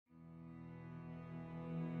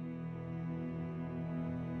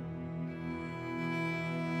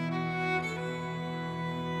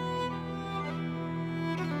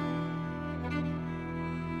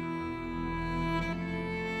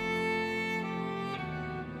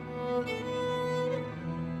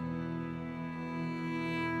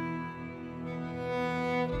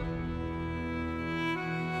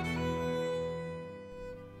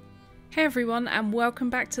Hey everyone, and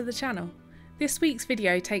welcome back to the channel. This week's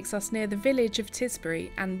video takes us near the village of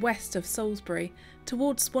Tisbury and west of Salisbury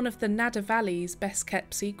towards one of the Nadder Valley's best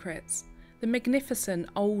kept secrets, the magnificent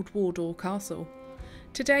Old Wardour Castle.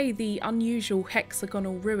 Today the unusual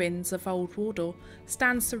hexagonal ruins of Old Wardour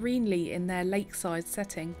stand serenely in their lakeside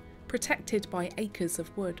setting, protected by acres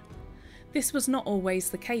of wood. This was not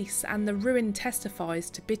always the case, and the ruin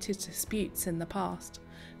testifies to bitter disputes in the past.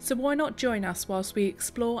 So why not join us whilst we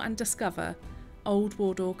explore and discover Old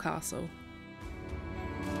Wardour Castle.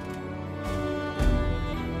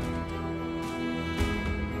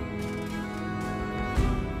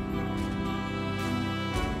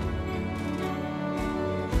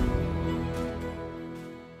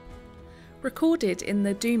 Recorded in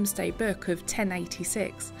the Domesday Book of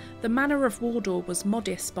 1086, the Manor of Wardour was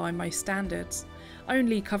modest by most standards,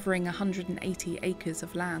 only covering 180 acres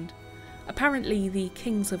of land. Apparently the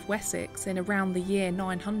Kings of Wessex in around the year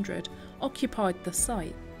 900 occupied the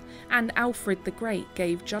site, and Alfred the Great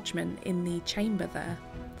gave judgment in the chamber there.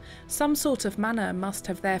 Some sort of manor must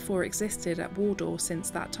have therefore existed at Wardour since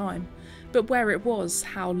that time, but where it was,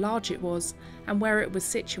 how large it was, and where it was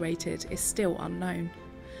situated is still unknown.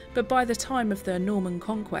 But by the time of the Norman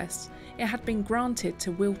conquest, it had been granted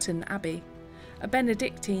to Wilton Abbey, a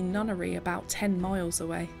Benedictine nunnery about 10 miles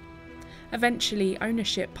away. Eventually,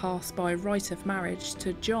 ownership passed by right of marriage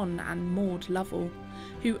to John and Lord Lovell,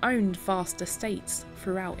 who owned vast estates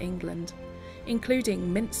throughout England,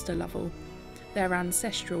 including Minster Lovell, their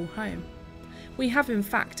ancestral home. We have in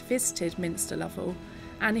fact visited Minster Lovell,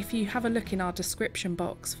 and if you have a look in our description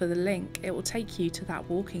box for the link, it will take you to that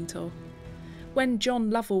walking tour. When John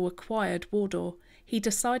Lovell acquired Wardour, he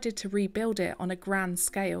decided to rebuild it on a grand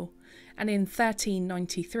scale, and in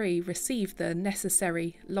 1393 received the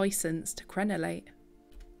necessary licence to crenellate.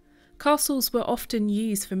 Castles were often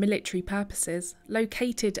used for military purposes,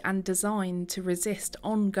 located and designed to resist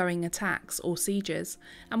ongoing attacks or sieges,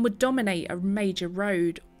 and would dominate a major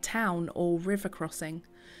road, town or river crossing.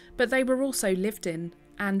 But they were also lived in,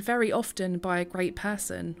 and very often by a great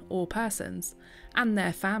person or persons, and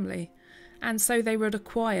their family, and so they would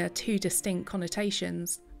acquire two distinct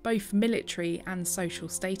connotations, both military and social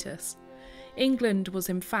status. England was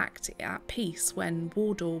in fact at peace when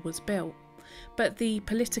Wardour was built, but the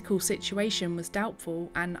political situation was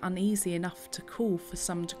doubtful and uneasy enough to call for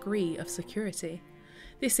some degree of security.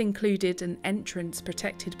 This included an entrance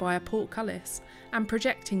protected by a portcullis and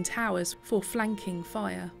projecting towers for flanking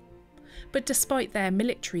fire. But despite their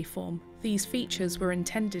military form, these features were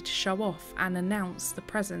intended to show off and announce the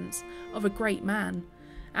presence of a great man,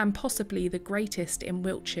 and possibly the greatest in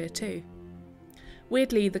Wiltshire too.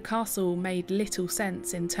 Weirdly, the castle made little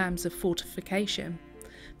sense in terms of fortification.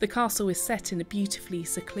 The castle is set in a beautifully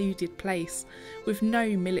secluded place with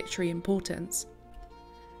no military importance.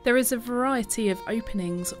 There is a variety of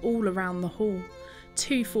openings all around the hall.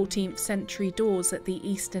 Two 14th century doors at the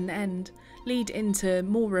eastern end lead into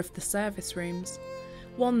more of the service rooms.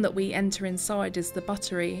 One that we enter inside is the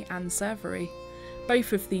buttery and servery.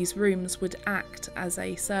 Both of these rooms would act as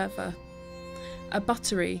a server. A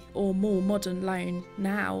buttery, or more modern loan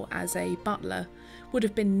now as a butler, would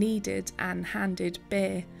have been kneaded and handed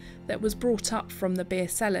beer that was brought up from the beer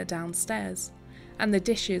cellar downstairs, and the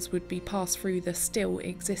dishes would be passed through the still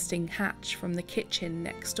existing hatch from the kitchen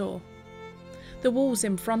next door. The walls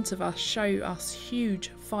in front of us show us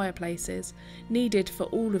huge fireplaces needed for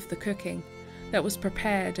all of the cooking that was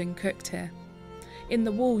prepared and cooked here. In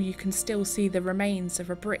the wall you can still see the remains of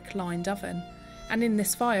a brick-lined oven, and in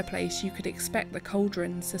this fireplace you could expect the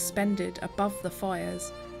cauldron suspended above the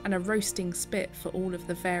fires and a roasting spit for all of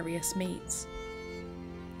the various meats.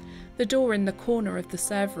 The door in the corner of the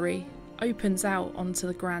servery opens out onto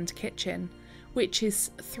the grand kitchen, which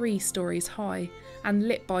is 3 stories high and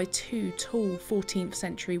lit by 2 tall 14th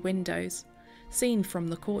century windows, seen from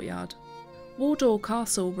the courtyard. Wardour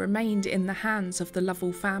Castle remained in the hands of the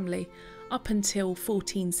Lovell family up until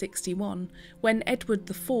 1461, when Edward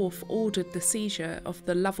IV ordered the seizure of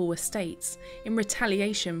the Lovell estates in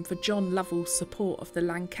retaliation for John Lovell's support of the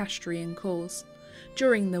Lancastrian cause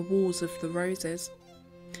during the Wars of the Roses.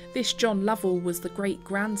 This John Lovell was the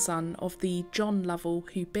great-grandson of the John Lovell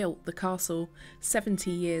who built the castle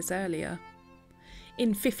 70 years earlier. In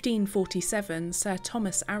 1547, Sir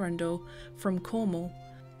Thomas Arundel from Cornwall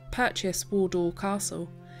purchased Wardour Castle,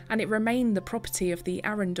 and it remained the property of the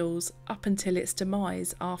Arundels up until its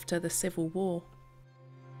demise after the Civil War.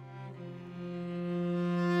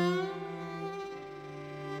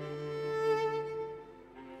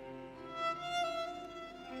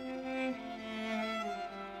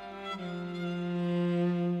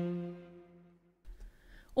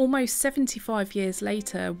 Almost 75 years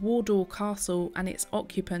later, Wardour Castle and its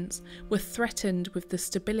occupants were threatened with the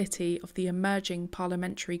stability of the emerging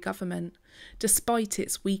parliamentary government, despite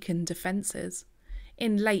its weakened defences.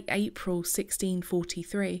 In late April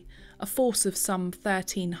 1643, a force of some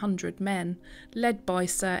 1,300 men, led by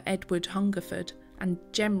Sir Edward Hungerford and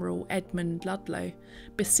General Edmund Ludlow,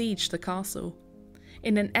 besieged the castle,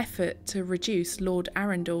 in an effort to reduce Lord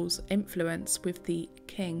Arundel's influence with the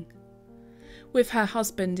king. With her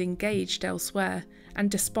husband engaged elsewhere, and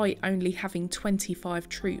despite only having 25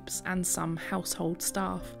 troops and some household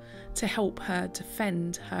staff to help her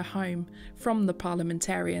defend her home from the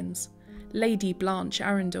Parliamentarians, Lady Blanche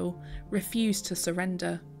Arundel refused to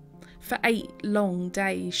surrender. For 8 long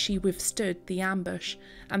days she withstood the ambush,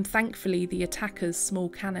 and thankfully the attackers' small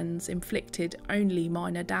cannons inflicted only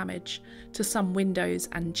minor damage to some windows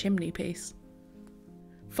and chimney-piece.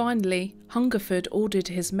 Finally, Hungerford ordered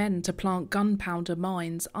his men to plant gunpowder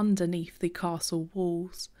mines underneath the castle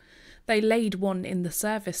walls. They laid one in the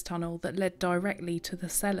service tunnel that led directly to the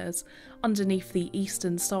cellars underneath the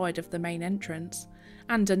eastern side of the main entrance,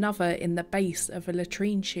 and another in the base of a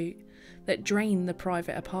latrine chute that drained the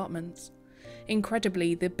private apartments.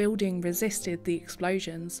 Incredibly, the building resisted the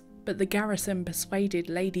explosions, but the garrison persuaded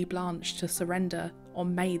Lady Blanche to surrender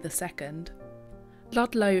on May the 2nd.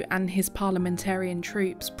 Ludlow and his Parliamentarian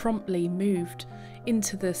troops promptly moved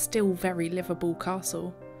into the still very livable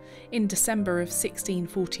castle. In December of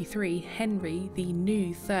 1643, Henry, the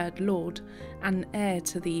new Third Lord and heir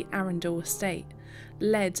to the Arundel estate,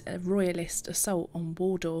 led a royalist assault on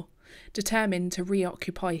Wardour, determined to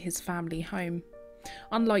reoccupy his family home.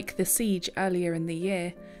 Unlike the siege earlier in the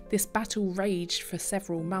year, this battle raged for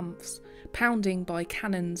several months. Pounding by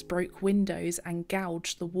cannons broke windows and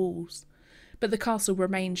gouged the walls. But the castle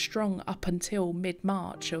remained strong up until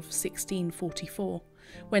mid-March of 1644,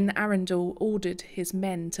 when Arundel ordered his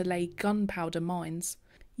men to lay gunpowder mines.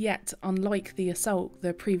 Yet, unlike the assault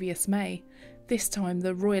the previous May, this time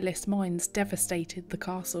the royalist mines devastated the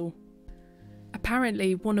castle.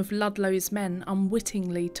 Apparently, one of Ludlow's men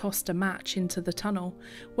unwittingly tossed a match into the tunnel,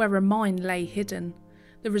 where a mine lay hidden.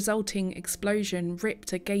 The resulting explosion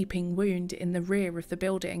ripped a gaping wound in the rear of the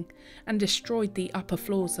building and destroyed the upper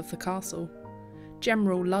floors of the castle.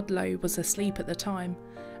 General Ludlow was asleep at the time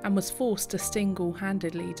and was forced to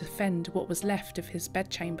single-handedly defend what was left of his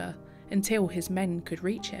bedchamber until his men could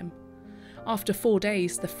reach him. After 4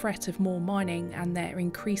 days, the threat of more mining and their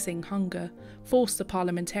increasing hunger forced the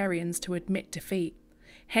Parliamentarians to admit defeat.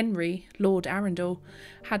 Henry, Lord Arundel,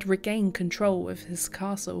 had regained control of his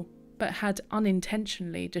castle, but had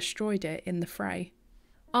unintentionally destroyed it in the fray.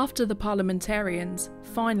 After the Parliamentarians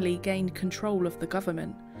finally gained control of the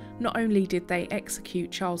government, not only did they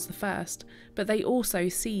execute Charles I, but they also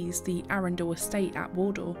seized the Arundel estate at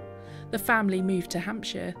Wardour. The family moved to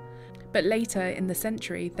Hampshire, but later in the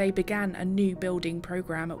century they began a new building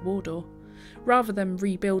programme at Wardour. Rather than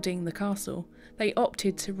rebuilding the castle, they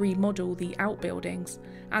opted to remodel the outbuildings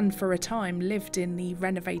and for a time lived in the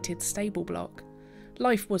renovated stable block.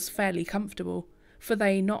 Life was fairly comfortable, for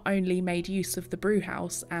they not only made use of the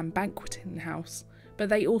brewhouse and banqueting house, but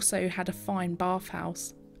they also had a fine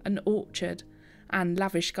bathhouse, an orchard, and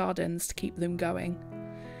lavish gardens to keep them going.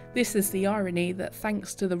 This is the irony that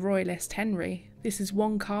thanks to the royalist Henry, this is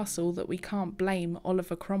one castle that we can't blame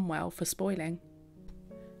Oliver Cromwell for spoiling.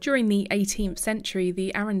 During the 18th century,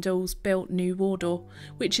 the Arundels built New Wardour,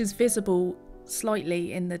 which is visible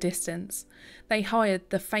slightly in the distance. They hired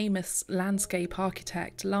the famous landscape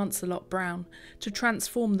architect Lancelot Brown to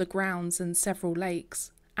transform the grounds and several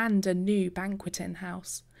lakes, and a new banqueting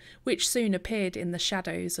house, which soon appeared in the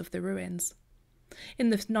shadows of the ruins. In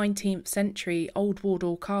the 19th century, Old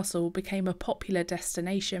Wardour Castle became a popular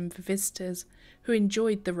destination for visitors who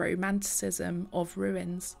enjoyed the romanticism of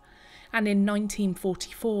ruins, and in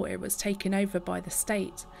 1944 it was taken over by the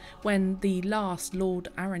state when the last Lord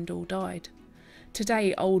Arundel died.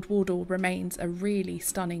 Today, Old Wardour remains a really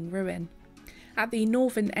stunning ruin. At the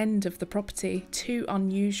northern end of the property, 2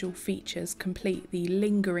 unusual features complete the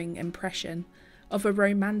lingering impression of a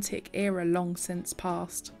romantic era long since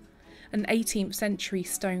past. An 18th century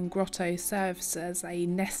stone grotto serves as a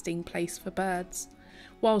nesting place for birds,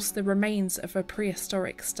 whilst the remains of a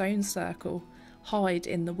prehistoric stone circle hide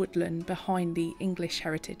in the woodland behind the English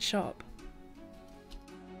Heritage Shop.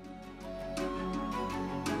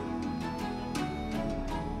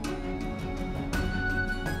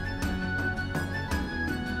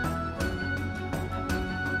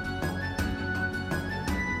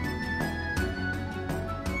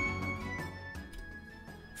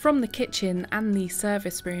 From the kitchen and the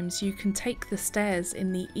service rooms you can take the stairs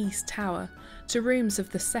in the east tower to rooms of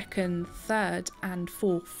the second, third and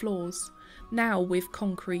fourth floors, now with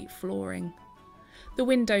concrete flooring. The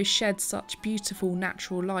windows shed such beautiful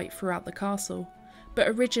natural light throughout the castle, but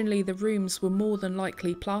originally the rooms were more than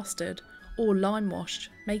likely plastered or lime-washed,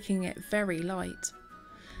 making it very light.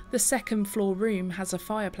 The second floor room has a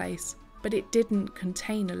fireplace, but it didn't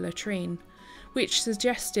contain a latrine, which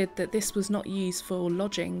suggested that this was not used for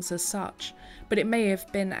lodgings as such, but it may have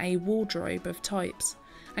been a wardrobe of types,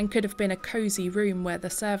 and could have been a cosy room where the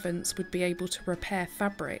servants would be able to repair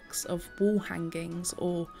fabrics of wall hangings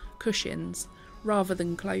or cushions, rather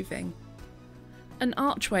than clothing. An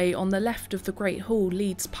archway on the left of the Great Hall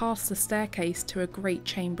leads past the staircase to a Great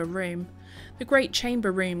Chamber Room. The Great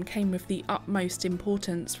Chamber Room came with the utmost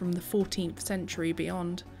importance from the 14th century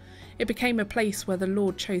beyond. It became a place where the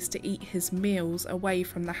Lord chose to eat his meals away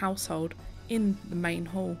from the household in the main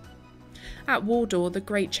hall. At Wardour, the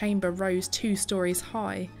Great Chamber rose 2 stories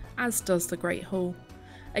high, as does the Great Hall,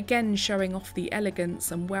 again showing off the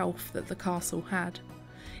elegance and wealth that the castle had.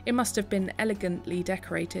 It must have been elegantly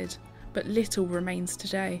decorated, but little remains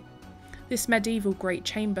today. This medieval Great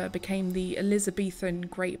Chamber became the Elizabethan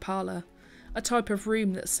Great Parlour, a type of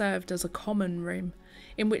room that served as a common room,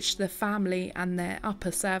 in which the family and their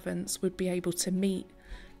upper servants would be able to meet,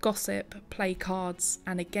 gossip, play cards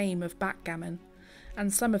and a game of backgammon,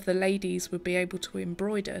 and some of the ladies would be able to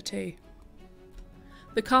embroider too.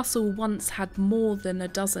 The castle once had more than a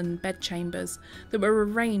dozen bedchambers that were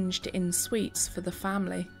arranged in suites for the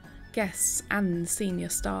family, guests and senior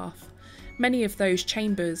staff. Many of those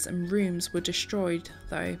chambers and rooms were destroyed,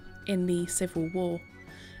 though, in the Civil War.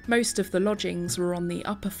 Most of the lodgings were on the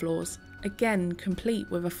upper floors, again complete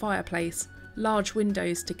with a fireplace, large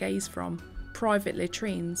windows to gaze from, private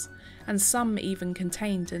latrines, and some even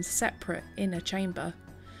contained a separate inner chamber.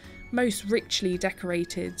 Most richly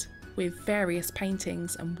decorated with various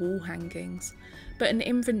paintings and wall hangings, but an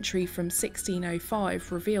inventory from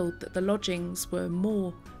 1605 revealed that the lodgings were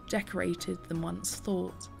more decorated than once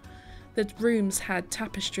thought. The rooms had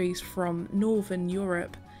tapestries from Northern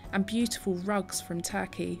Europe and beautiful rugs from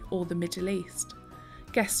Turkey or the Middle East.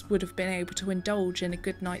 Guests would have been able to indulge in a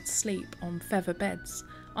good night's sleep on feather beds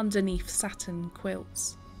underneath satin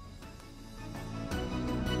quilts.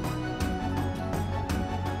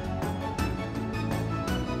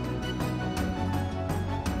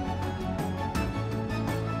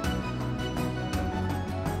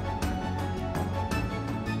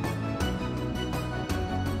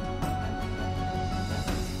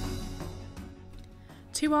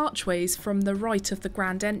 Two archways from the right of the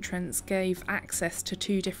grand entrance gave access to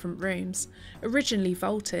 2 different rooms. Originally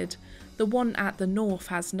vaulted, the one at the north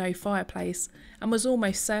has no fireplace and was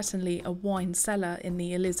almost certainly a wine cellar in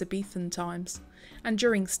the Elizabethan times, and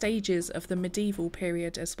during stages of the medieval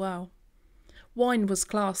period as well. Wine was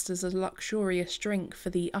classed as a luxurious drink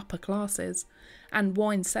for the upper classes, and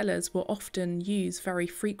wine cellars were often used very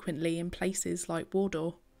frequently in places like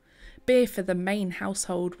Wardour. Beer for the main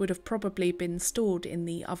household would have probably been stored in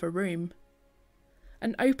the other room.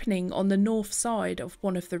 An opening on the north side of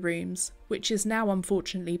one of the rooms, which is now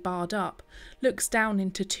unfortunately barred up, looks down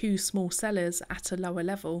into 2 small cellars at a lower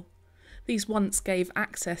level. These once gave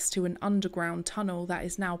access to an underground tunnel that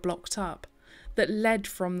is now blocked up, that led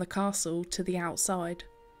from the castle to the outside.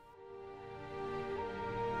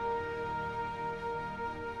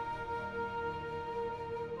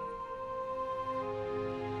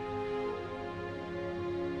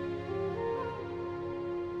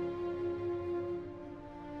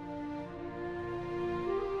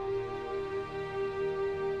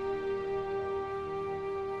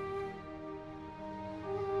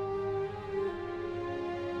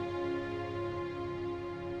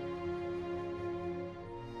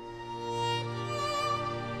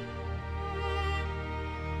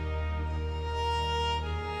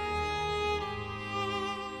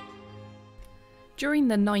 During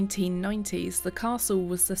the 1990s, the castle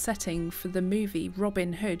was the setting for the movie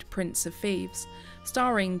Robin Hood, Prince of Thieves,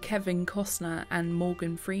 starring Kevin Costner and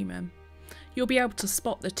Morgan Freeman. You'll be able to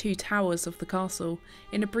spot the 2 towers of the castle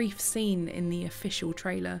in a brief scene in the official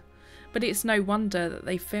trailer, but it's no wonder that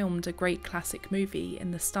they filmed a great classic movie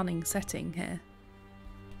in the stunning setting here.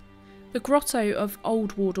 The grotto of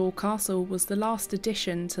Old Wardour Castle was the last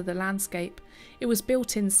addition to the landscape. It was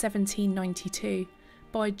built in 1792.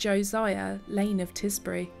 By Josiah Lane of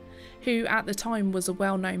Tisbury, who at the time was a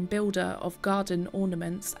well-known builder of garden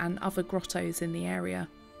ornaments and other grottos in the area.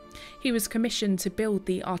 He was commissioned to build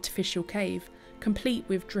the artificial cave, complete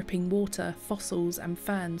with dripping water, fossils and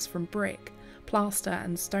ferns from brick, plaster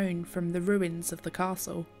and stone from the ruins of the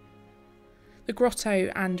castle. The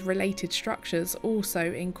grotto and related structures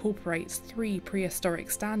also incorporates 3 prehistoric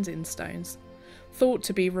stand-in stones, thought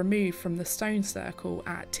to be removed from the stone circle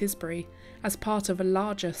at Tisbury as part of a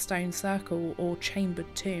larger stone circle or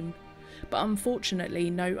chambered tomb, but unfortunately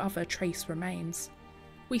no other trace remains.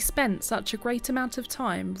 We spent such a great amount of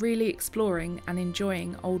time really exploring and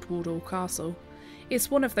enjoying Old Wardour Castle. It's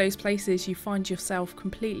one of those places you find yourself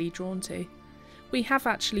completely drawn to. We have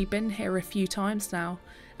actually been here a few times now,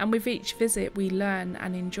 and with each visit we learn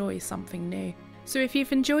and enjoy something new. So if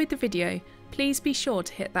you've enjoyed the video, please be sure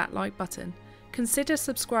to hit that like button. Consider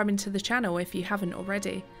subscribing to the channel if you haven't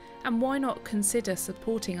already, and why not consider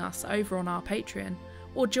supporting us over on our Patreon,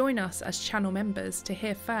 or join us as channel members to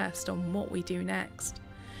hear first on what we do next.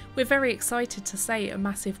 We're very excited to say a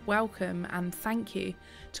massive welcome and thank you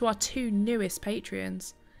to our 2 newest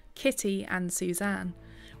Patreons, Kitty and Suzanne.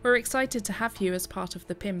 We're excited to have you as part of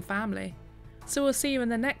the PIM family. So we'll see you in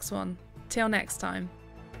the next one. Till next time.